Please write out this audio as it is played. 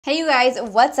Hey you guys,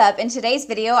 what's up? In today's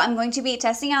video, I'm going to be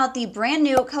testing out the brand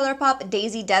new Colourpop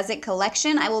Daisy Does It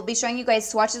collection. I will be showing you guys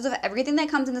swatches of everything that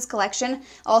comes in this collection.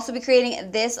 I'll also be creating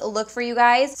this look for you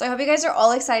guys. So I hope you guys are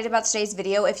all excited about today's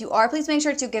video. If you are, please make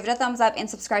sure to give it a thumbs up and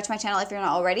subscribe to my channel if you're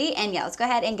not already. And yeah, let's go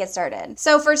ahead and get started.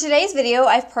 So for today's video,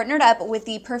 I've partnered up with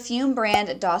the perfume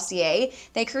brand Dossier.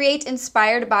 They create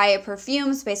inspired by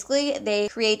perfumes. Basically, they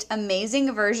create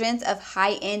amazing versions of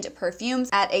high-end perfumes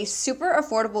at a super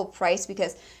affordable price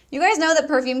because you guys know that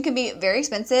perfume can be very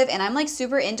expensive and I'm like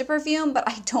super into perfume, but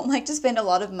I don't like to spend a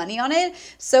lot of money on it.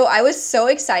 So I was so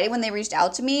excited when they reached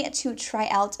out to me to try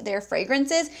out their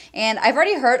fragrances. And I've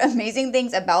already heard amazing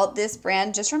things about this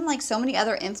brand just from like so many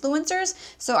other influencers.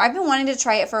 So I've been wanting to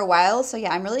try it for a while. So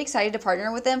yeah, I'm really excited to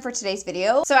partner with them for today's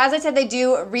video. So as I said, they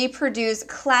do reproduce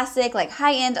classic like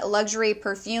high-end luxury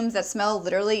perfumes that smell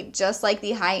literally just like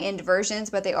the high-end versions,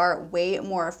 but they are way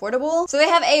more affordable. So they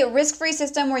have a risk-free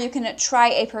system where you can try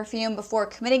a perfume before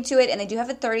committing to it, and they do have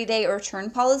a 30-day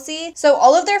return policy. So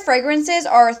all of their fragrances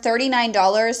are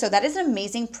 $39, so that is an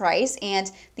amazing price,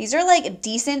 and these are like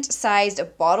decent sized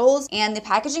bottles, and the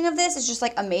packaging of this is just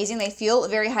like amazing. They feel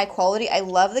very high quality. I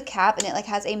love the cap, and it like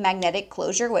has a magnetic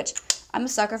closure, which I'm a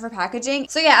sucker for packaging.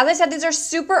 So yeah, as I said, these are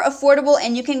super affordable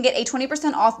and you can get a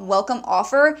 20% off welcome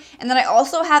offer. And then I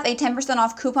also have a 10%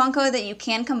 off coupon code that you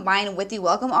can combine with the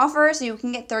welcome offer. So you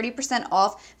can get 30%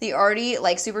 off the already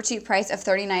like super cheap price of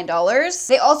 $39.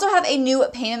 They also have a new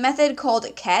payment method called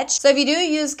Catch. So if you do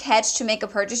use Catch to make a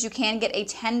purchase, you can get a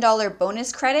 $10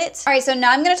 bonus credit. All right, so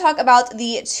now I'm gonna talk about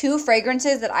the two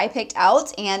fragrances that I picked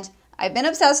out, and I've been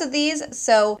obsessed with these.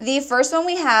 So the first one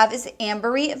we have is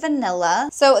Ambery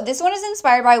Vanilla. So this one is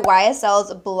inspired by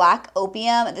YSL's Black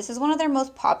Opium. This is one of their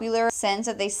most popular scents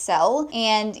that they sell.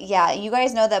 And yeah, you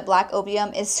guys know that Black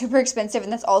Opium is super expensive,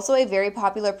 and that's also a very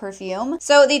popular perfume.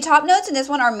 So the top notes in this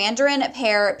one are mandarin,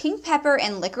 pear, pink pepper,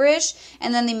 and licorice.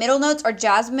 And then the middle notes are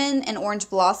jasmine and orange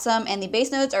blossom. And the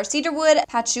base notes are cedarwood,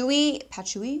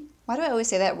 patchouli? Why do I always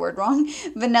say that word wrong?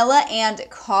 Vanilla and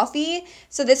coffee.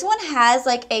 So this one has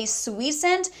like a sweet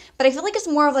scent, but I feel like it's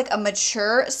more of like a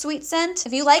mature sweet scent.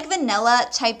 If you like vanilla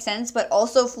type scents, but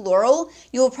also floral,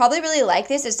 you will probably really like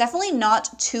this. It's definitely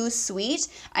not too sweet.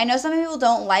 I know some people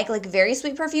don't like very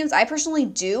sweet perfumes. I personally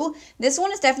do. This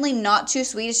one is definitely not too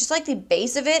sweet. It's just like the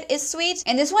base of it is sweet.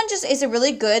 And this one just is a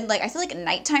really good, like I feel like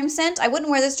nighttime scent. I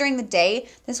wouldn't wear this during the day.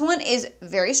 This one is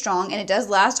very strong and it does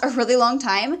last a really long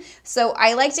time. So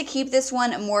I like to keep this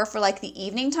one more for like the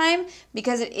evening time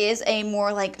because it is a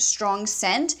more like strong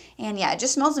scent, and yeah, it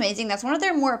just smells amazing. That's one of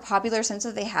their more popular scents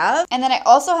that they have. And then I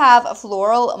also have a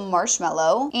floral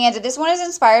marshmallow, and this one is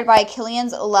inspired by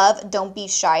Kilian's Love Don't Be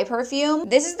Shy perfume.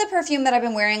 This is the perfume that I've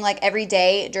been wearing like every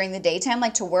day during the daytime,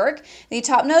 like to work. The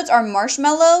top notes are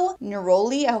marshmallow,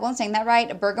 neroli, I hope I'm saying that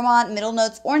right, bergamot, middle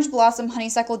notes orange blossom,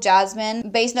 honeysuckle, jasmine,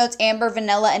 base notes amber,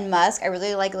 vanilla, and musk. I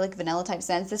really like vanilla type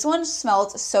scents. This one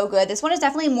smells so good. This one is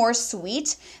definitely more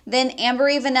sweet than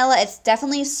Ambery Vanilla. It's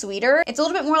definitely sweeter. It's a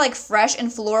little bit more like fresh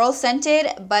and floral scented,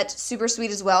 but super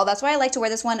sweet as well. That's why I like to wear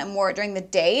this one more during the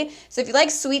day. So if you like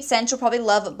sweet scents, you'll probably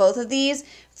love both of these.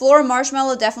 Floral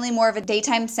marshmallow, definitely more of a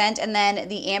daytime scent, and then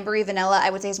the Ambery Vanilla, I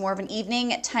would say, is more of an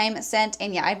evening time scent.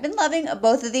 And yeah, I've been loving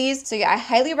both of these. So yeah, I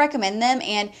highly recommend them,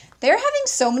 and they're having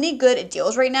so many good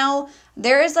deals right now.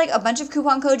 There is like a bunch of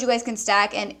coupon codes you guys can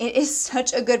stack, and it is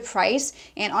such a good price.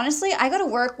 And honestly, I go to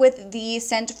work with the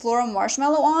scent Floral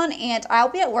Marshmallow on, and I'll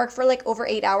be at work for like over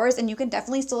 8 hours, and you can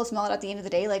definitely still smell it at the end of the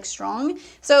day, like strong.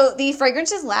 So the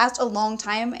fragrances last a long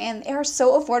time, and they are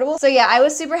so affordable. So yeah, I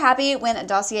was super happy when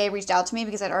Dossier reached out to me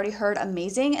because I'd already heard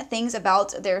amazing things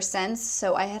about their scents,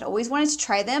 so I had always wanted to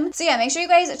try them. So yeah, make sure you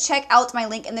guys check out my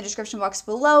link in the description box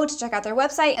below to check out their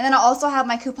website, and then I'll also have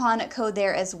my coupon code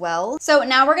there as well. So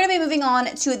now we're going to be moving on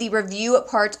to the review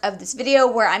part of this video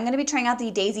where I'm going to be trying out the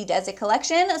Daisy Does It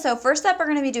collection. So first up, we're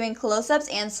going to be doing close-ups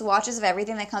and swatches of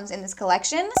everything that comes in this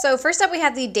collection. So first up, we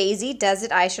have the Daisy Does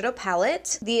It eyeshadow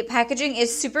palette. The packaging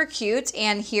is super cute,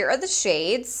 and here are the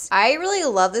shades. I really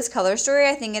love this color story.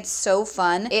 I think it's so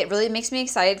fun. It really makes me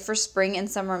excited for spring and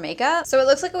summer makeup. So it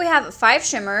looks like we have 5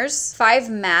 shimmers, 5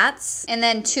 mattes, and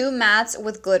then 2 mattes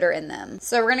with glitter in them.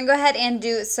 So we're going to go ahead and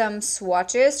do some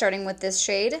swatches, starting with this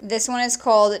shade. This one is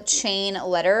called Chain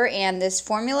Letter, and this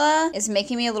formula is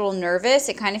making me a little nervous.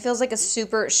 It kind of feels like a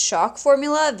super shock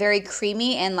formula, very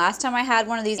creamy, and last time I had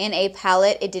one of these in a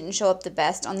palette, it didn't show up the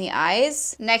best on the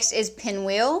eyes. Next is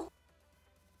Pinwheel,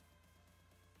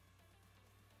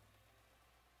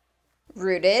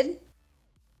 Rooted,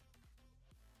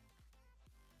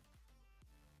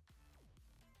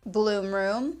 Bloom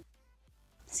Room,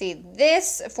 See,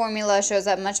 this formula shows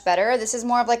up much better. This is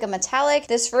more of like a metallic.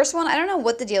 This first one, I don't know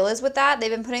what the deal is with that. They've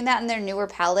been putting that in their newer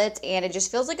palettes and it just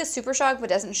feels like a Super Shock but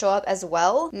doesn't show up as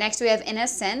well. Next we have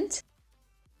Innocent.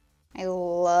 I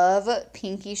love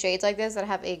pinky shades like this that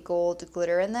have a gold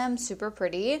glitter in them. Super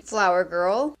pretty. Flower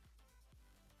Girl.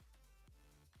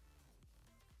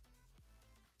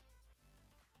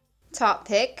 Top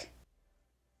Pick.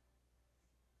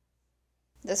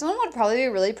 This one would probably be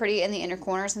really pretty in the inner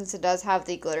corner since it does have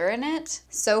the glitter in it.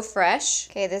 So Fresh.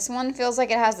 Okay, this one feels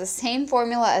like it has the same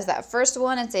formula as that first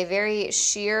one. It's a very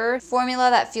sheer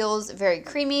formula that feels very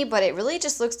creamy, but it really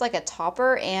just looks like a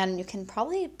topper and you can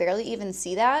probably barely even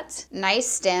see that. Nice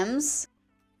Stems.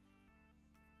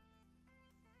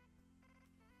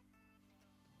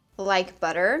 Like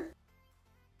Butter.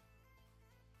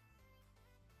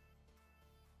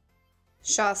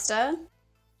 Shasta.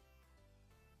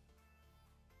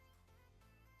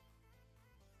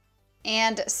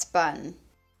 And Spun.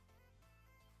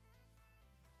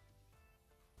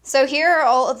 So here are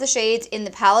all of the shades in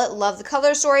the palette. Love the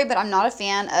color story, but I'm not a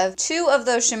fan of two of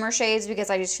those shimmer shades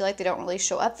because I just feel like they don't really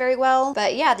show up very well.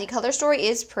 But yeah, the color story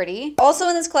is pretty. Also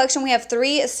in this collection, we have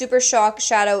 3 Super Shock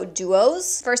shadow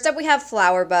duos. First up, we have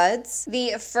Flower Buds.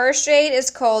 The first shade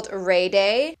is called Ray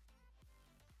Day.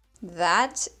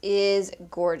 That is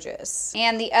gorgeous.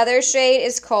 And the other shade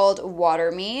is called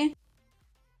Water Me.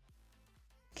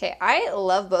 Okay, I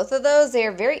love both of those. They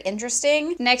are very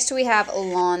interesting. Next we have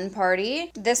Lawn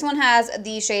Party. This one has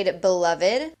the shade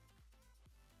Beloved.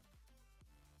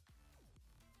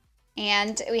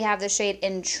 And we have the shade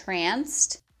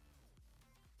Entranced.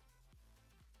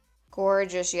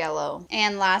 Gorgeous yellow.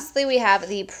 And lastly, we have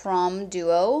the Prom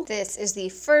Duo. This is the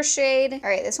first shade. All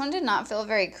right, this one did not feel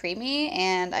very creamy,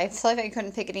 and I feel like I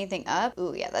couldn't pick anything up.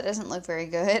 Ooh, yeah, that doesn't look very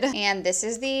good. And this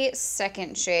is the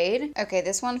second shade. Okay,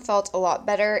 this one felt a lot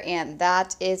better, and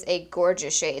that is a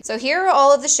gorgeous shade. So here are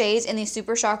all of the shades in the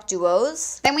Super Shock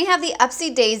Duos. Then we have the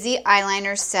Upsy Daisy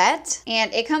eyeliner set,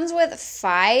 and it comes with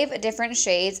 5 different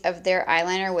shades of their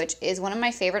eyeliner, which is one of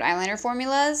my favorite eyeliner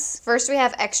formulas. First, we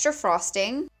have Extra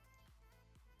Frosting.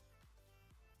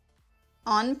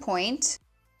 On Point,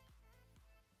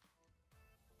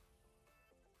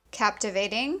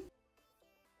 Captivating.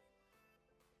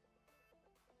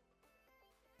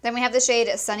 Then we have the shade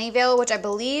Sunnyvale, which I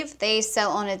believe they sell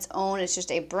on its own. It's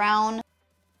just a brown.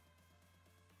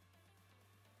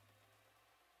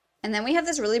 And then we have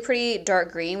this really pretty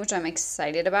dark green, which I'm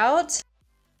excited about.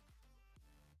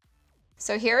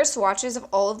 So here are swatches of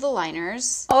all of the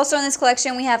liners. Also in this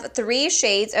collection, we have 3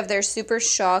 shades of their Super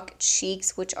Shock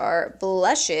cheeks, which are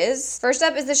blushes. First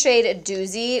up is the shade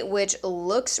Doozy, which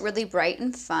looks really bright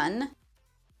and fun.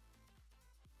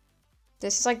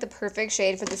 This is like the perfect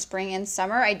shade for the spring and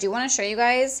summer. I do want to show you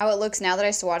guys how it looks now that I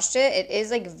swatched it. It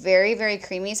is like very, very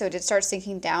creamy, so it did start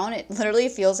sinking down. It literally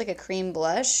feels like a cream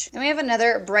blush. Then we have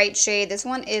another bright shade. This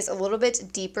one is a little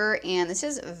bit deeper, and this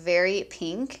is very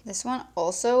pink. This one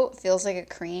also feels like a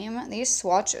cream. These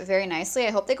swatch very nicely.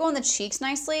 I hope they go on the cheeks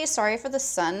nicely. Sorry for the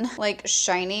sun like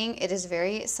shining. It is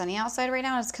very sunny outside right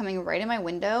now, and it's coming right in my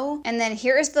window. And then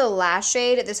here is the last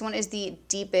shade. This one is the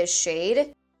deepest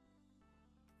shade.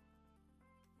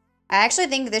 I actually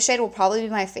think this shade will probably be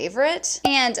my favorite.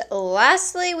 And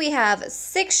lastly, we have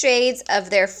 6 shades of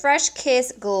their Fresh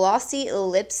Kiss Glossy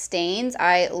Lip Stains.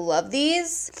 I love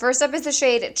these. First up is the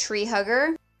shade Tree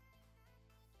Hugger.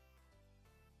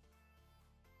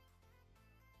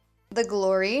 The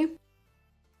Glory.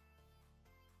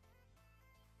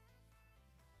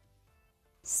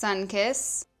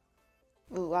 Sunkiss.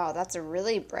 Ooh, wow, that's a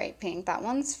really bright pink. That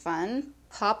one's fun.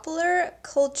 Popular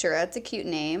Culture, that's a cute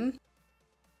name.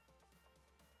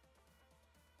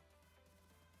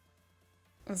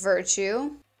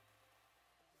 Virtue.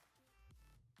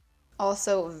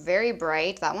 Also very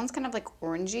bright. That one's kind of like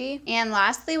orangey. And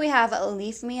lastly, we have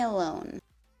Leave Me Alone.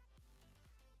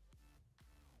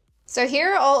 So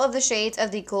here are all of the shades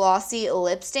of the glossy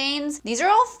lip stains. These are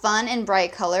all fun and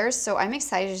bright colors, so I'm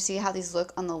excited to see how these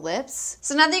look on the lips.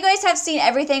 So now that you guys have seen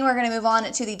everything, we're gonna move on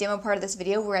to the demo part of this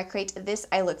video where I create this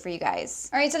eye look for you guys.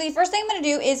 All right, so the first thing I'm gonna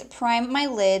do is prime my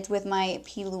lids with my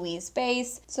P. Louise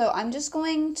base. So I'm just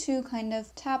going to kind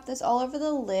of tap this all over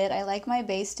the lid. I like my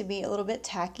base to be a little bit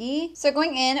tacky. So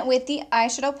going in with the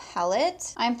eyeshadow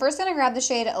palette, I'm first gonna grab the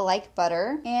shade Like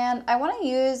Butter, and I wanna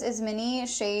use as many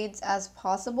shades as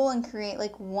possible and create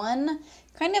like one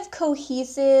kind of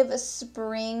cohesive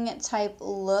spring type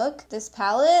look. This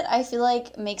palette I feel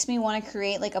like makes me want to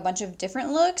create like a bunch of different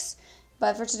looks,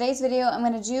 But for today's video, I'm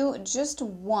going to do just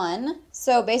one.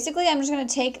 So basically, I'm just going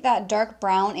to take that dark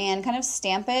brown and kind of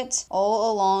stamp it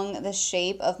all along the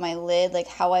shape of my lid, like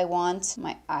how I want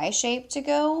my eye shape to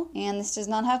go. And this does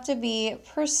not have to be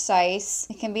precise.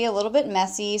 It can be a little bit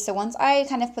messy. So once I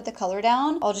kind of put the color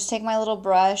down, I'll just take my little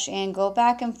brush and go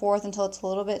back and forth until it's a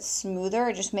little bit smoother.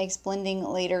 It just makes blending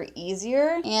later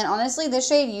easier. And honestly, this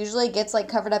shade usually gets like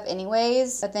covered up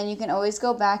anyways, but then you can always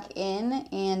go back in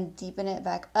and deepen it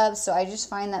back up. So I just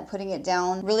find that putting it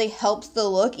down really helps the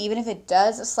look, even if it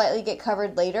does slightly get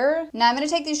covered later. Now I'm going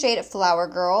to take the shade Flower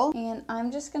Girl, and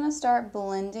I'm just going to start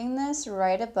blending this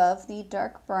right above the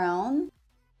dark brown.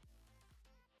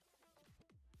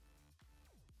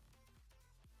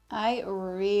 I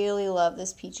really love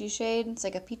this peachy shade. It's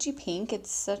like a peachy pink.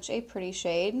 It's such a pretty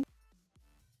shade.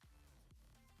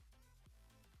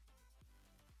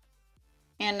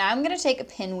 And now I'm going to take a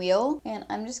pinwheel and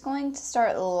I'm just going to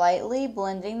start lightly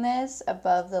blending this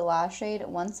above the lash shade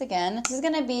once again. This is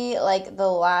going to be like the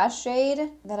lash shade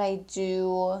that I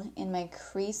do in my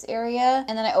crease area.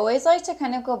 And then I always like to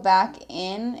kind of go back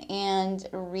in and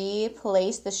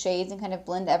replace the shades and kind of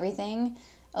blend everything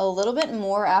a little bit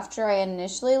more after I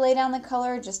initially lay down the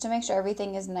color, just to make sure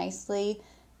everything is nicely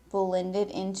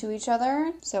blended into each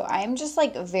other. So I'm just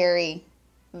like very,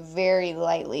 very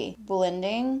lightly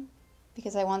blending,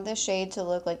 because I want this shade to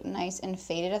look like nice and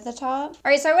faded at the top. All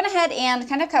right, so I went ahead and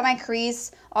kind of cut my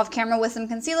crease off camera with some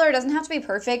concealer. It doesn't have to be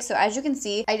perfect. So as you can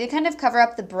see, I did kind of cover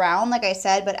up the brown, like I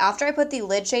said, but after I put the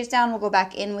lid shades down, we'll go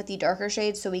back in with the darker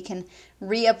shades so we can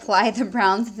reapply the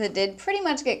brown since it did pretty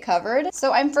much get covered.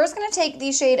 So I'm first gonna take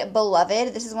the shade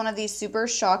Beloved. This is one of these super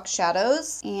shock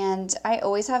shadows, and I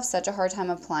always have such a hard time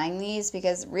applying these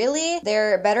because really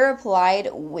they're better applied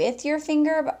with your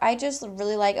finger, but I just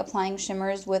really like applying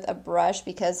shimmers with a brush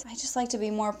because I just like to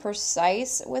be more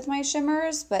precise with my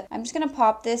shimmers. But I'm just gonna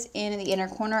pop this in the inner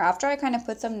corner. After I kind of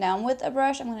put some down with a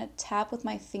brush, I'm gonna tap with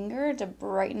my finger to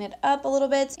brighten it up a little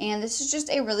bit. And this is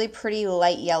just a really pretty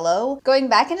light yellow. Going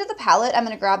back into the palette, I'm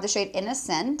gonna grab the shade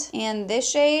Innocent, and this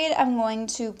shade I'm going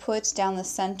to put down the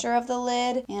center of the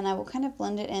lid, and I will kind of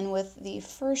blend it in with the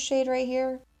first shade right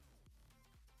here.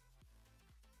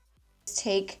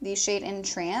 Take the shade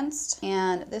Entranced,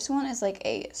 and this one is like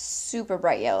a super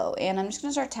bright yellow, and I'm just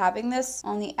gonna start tapping this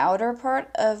on the outer part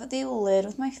of the lid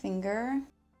with my finger.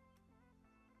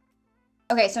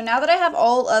 Okay, so now that I have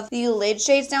all of the lid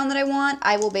shades down that I want,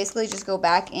 I will basically just go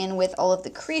back in with all of the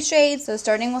crease shades. So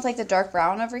starting with like the dark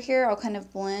brown over here, I'll kind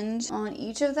of blend on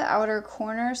each of the outer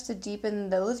corners to deepen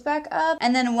those back up.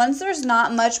 And then once there's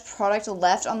not much product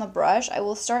left on the brush, I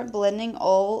will start blending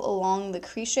all along the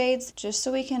crease shades just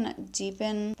so we can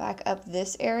deepen back up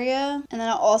this area. And then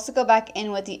I'll also go back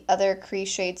in with the other crease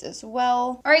shades as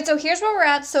well. All right, so here's where we're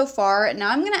at so far. Now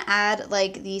I'm gonna add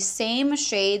like the same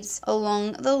shades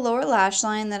along the lower lash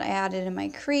line that I added in my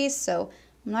crease. So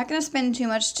I'm not going to spend too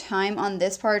much time on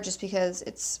this part just because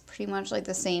it's pretty much like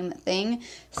the same thing.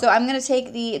 So I'm going to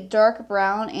take the dark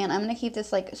brown and I'm going to keep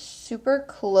this like super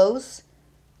close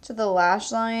to the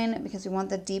lash line because we want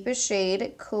the deepest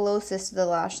shade closest to the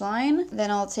lash line.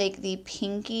 Then I'll take the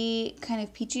pinky kind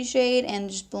of peachy shade and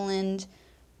just blend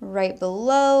right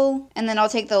below. And then I'll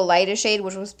take the lightest shade,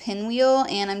 which was Pinwheel,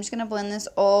 and I'm just going to blend this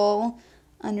all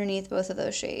underneath both of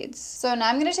those shades. So now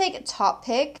I'm going to take Top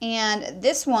Pick, and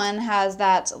this one has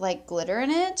that like glitter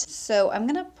in it. So I'm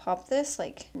going to pop this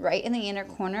like right in the inner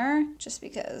corner just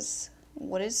because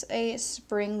what is a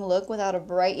spring look without a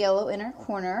bright yellow inner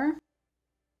corner?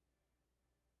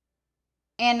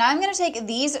 And now I'm going to take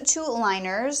these two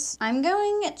liners. I'm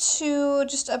going to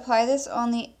just apply this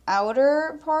on the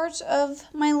outer part of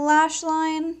my lash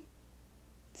line.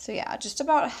 So yeah, just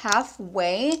about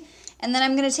halfway. And then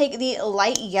I'm going to take the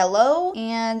light yellow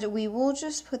and we will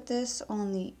just put this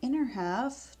on the inner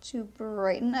half to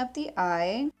brighten up the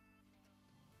eye.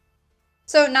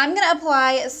 So now I'm going to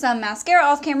apply some mascara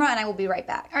off camera and I will be right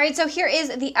back. All right, so here is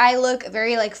the eye look,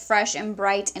 very like fresh and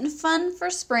bright and fun for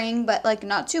spring, but like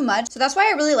not too much. So that's why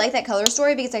I really like that color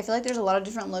story, because I feel like there's a lot of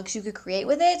different looks you could create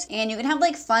with it. And you can have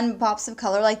like fun pops of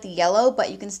color like the yellow,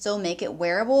 but you can still make it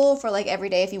wearable for like every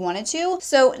day if you wanted to.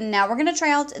 So now we're going to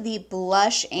try out the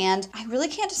blush, and I really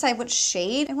can't decide which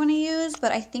shade I want to use,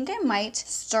 but I think I might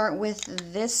start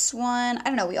with this one. I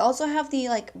don't know. We also have the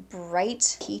like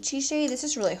bright peachy shade. This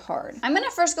is really hard. I'm going to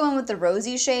first go in with the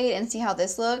rosy shade and see how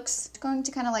this looks. I'm going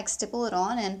to kind of like stipple it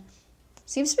on, and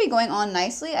seems to be going on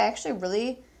nicely. I actually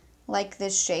really like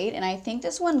this shade, and I think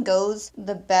this one goes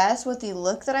the best with the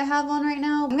look that I have on right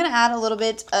now. I'm going to add a little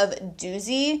bit of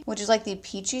Doozy, which is like the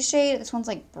peachy shade. This one's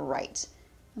like bright.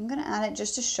 I'm going to add it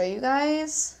just to show you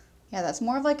guys. Yeah, that's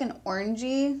more of like an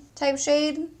orangey type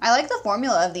shade. I like the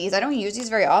formula of these. I don't use these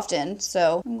very often,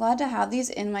 so I'm glad to have these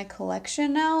in my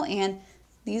collection now. And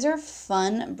these are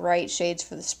fun, bright shades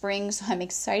for the spring, so I'm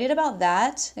excited about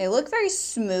that. They look very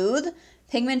smooth.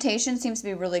 Pigmentation seems to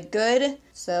be really good,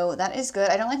 so that is good.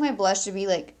 I don't like my blush to be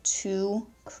like too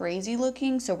crazy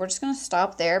looking, so we're just gonna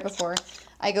stop there before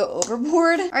I go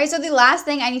overboard. All right, so the last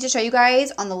thing I need to show you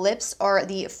guys on the lips are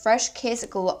the Fresh Kiss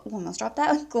almost dropped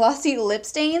that, glossy lip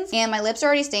stains. And my lips are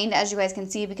already stained, as you guys can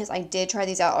see, because I did try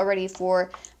these out already for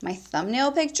my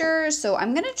thumbnail picture. So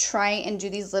I'm gonna try and do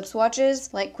these lip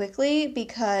swatches like quickly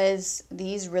because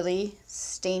these really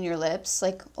stain your lips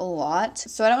like a lot.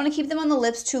 So I don't want to keep them on the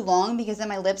lips too long because then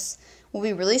my lips will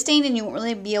be really stained and you won't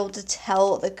really be able to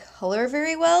tell the color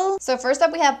very well. So first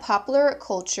up we have Popular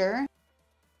Culture.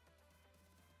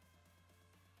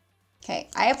 Okay,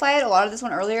 I applied a lot of this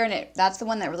one earlier and that's the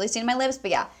one that really stained my lips, but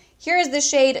yeah. Here is this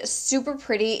shade, super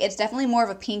pretty. It's definitely more of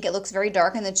a pink. It looks very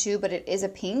dark in the tube, but it is a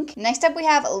pink. Next up we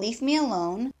have Leave Me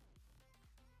Alone.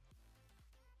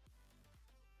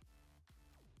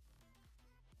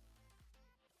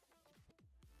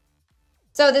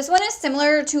 So this one is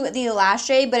similar to the last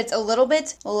shade, but it's a little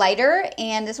bit lighter,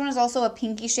 and this one is also a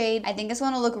pinky shade. I think this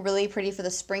one will look really pretty for the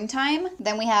springtime.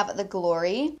 Then we have the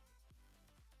Glory.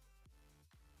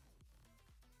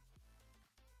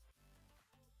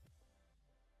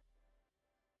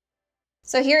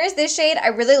 So here is this shade. I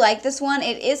really like this one.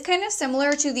 It is kind of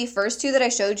similar to the first two that I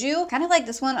showed you. Kind of like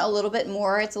this one a little bit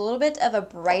more. It's a little bit of a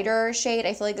brighter shade.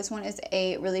 I feel like this one is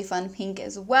a really fun pink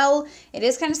as well. It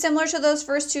is kind of similar to those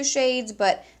first two shades,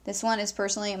 but this one is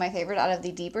personally my favorite out of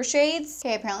the deeper shades.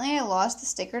 Okay, apparently I lost the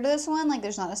sticker to this one. Like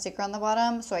there's not a sticker on the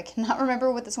bottom, so I cannot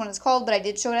remember what this one is called, but I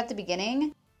did show it at the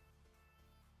beginning.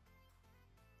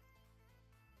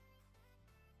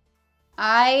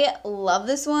 I love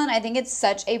this one. I think it's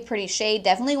such a pretty shade.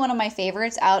 Definitely one of my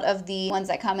favorites out of the ones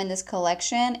that come in this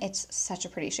collection. It's such a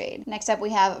pretty shade. Next up we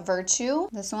have Virtue.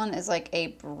 This one is like a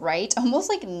bright, almost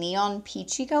like neon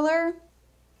peachy color.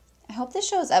 I hope this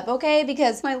shows up okay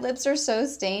because my lips are so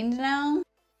stained now.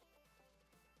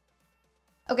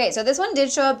 Okay, so this one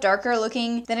did show up darker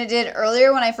looking than it did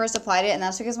earlier when I first applied it, and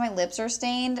that's because my lips are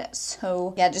stained.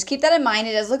 So yeah, just keep that in mind.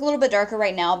 It does look a little bit darker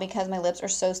right now because my lips are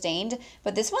so stained,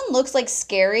 but this one looks like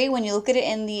scary when you look at it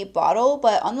in the bottle,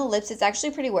 but on the lips it's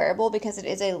actually pretty wearable because it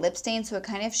is a lip stain, so it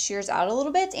kind of shears out a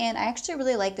little bit, and I actually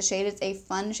really like the shade. It's a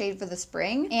fun shade for the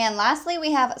spring. And lastly,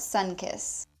 we have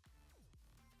Sunkiss.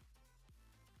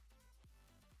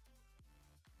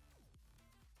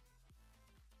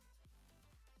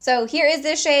 So here is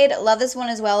this shade. Love this one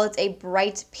as well. It's a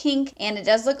bright pink and it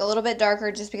does look a little bit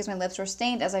darker just because my lips were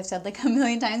stained, as I've said like a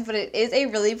million times, but it is a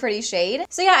really pretty shade.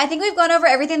 So yeah, I think we've gone over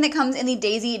everything that comes in the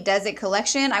Daisy Does It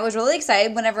collection. I was really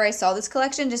excited whenever I saw this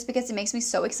collection just because it makes me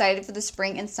so excited for the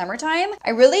spring and summertime.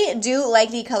 I really do like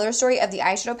the color story of the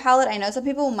eyeshadow palette. I know some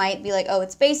people might be like, oh,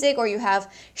 it's basic, or you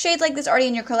have shades like this already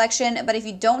in your collection, but if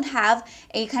you don't have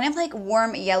a kind of like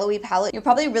warm yellowy palette, you'll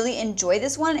probably really enjoy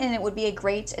this one and it would be a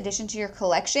great addition to your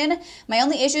collection. My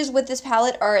only issues with this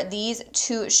palette are these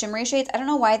two shimmery shades. I don't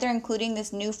know why they're including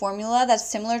this new formula that's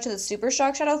similar to the Super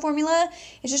Shock Shadow formula.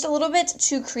 It's just a little bit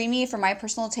too creamy for my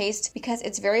personal taste because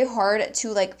it's very hard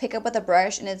to like pick up with a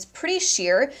brush and it's pretty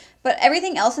sheer, but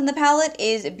everything else in the palette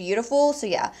is beautiful. So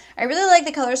yeah, I really like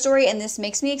the color story and this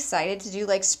makes me excited to do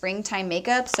like springtime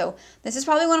makeup. So this is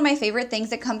probably one of my favorite things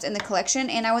that comes in the collection,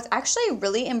 and I was actually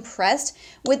really impressed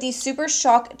with the Super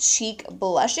Shock Cheek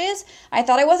blushes. I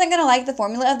thought I wasn't going to like the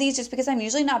formula of these just because I'm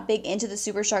usually not big into the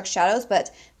Super Shock shadows, but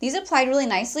these applied really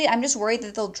nicely. I'm just worried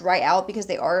that they'll dry out because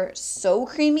they are so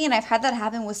creamy, and I've had that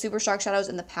happen with Super Shock shadows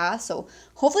in the past, so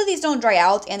hopefully these don't dry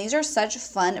out. And these are such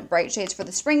fun bright shades for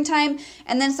the springtime.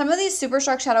 And then some of these Super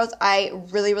Shock shadows I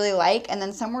really like, and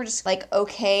then some were just like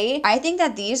okay. I think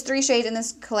that these three shades in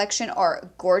this collection are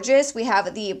gorgeous. We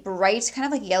have the bright kind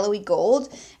of like yellowy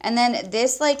gold, and then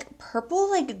this like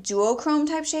purple like duochrome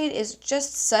type shade is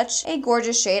just such a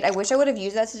gorgeous shade. I wish I would have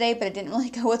used that today, but it didn't really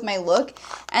go with my look.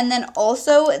 And then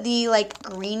also the like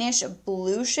greenish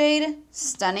blue shade,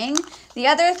 stunning. The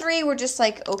other three were just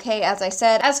like okay, as I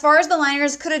said. As far as the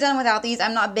liners, could have done without these.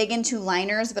 I'm not big into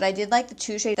liners, but I did like the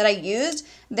two shades that I used.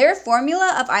 Their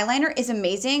formula of eyeliner is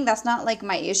amazing. That's not like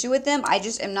my issue with them. I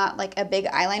just am not like a big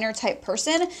eyeliner type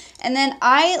person. And then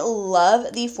I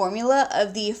love the formula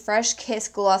of the Fresh Kiss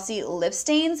glossy lip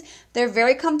stains. They're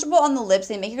very comfortable on the lips.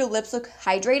 They make your lips look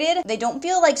hydrated. They don't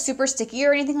feel like super sticky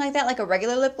or anything like that, like a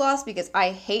regular lip gloss, because I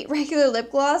hate regular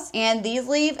lip gloss. And these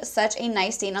leave such a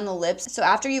nice stain on the lips lips. So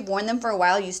after you've worn them for a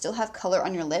while, you still have color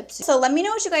on your lips. So let me know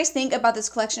what you guys think about this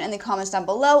collection in the comments down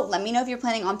below. Let me know if you're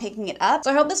planning on picking it up.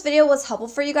 So I hope this video was helpful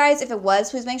for you guys. If it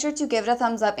was, please make sure to give it a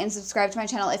thumbs up and subscribe to my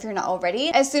channel if you're not already.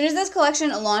 As soon as this collection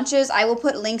launches, I will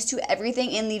put links to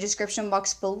everything in the description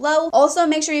box below. Also,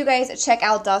 make sure you guys check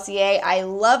out Dossier. I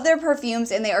love their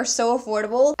perfumes and they are so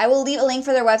affordable. I will leave a link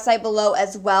for their website below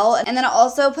as well. And then I'll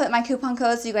also put my coupon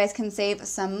code so you guys can save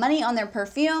some money on their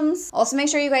perfumes. Also, make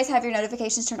sure you guys have your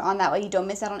notifications turned on. That way you don't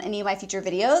miss out on any of my future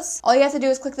videos. All you have to do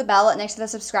is click the bell next to the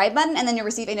subscribe button and then you'll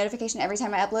receive a notification every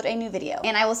time I upload a new video.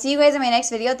 And I will see you guys in my next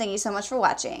video. Thank you so much for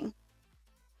watching.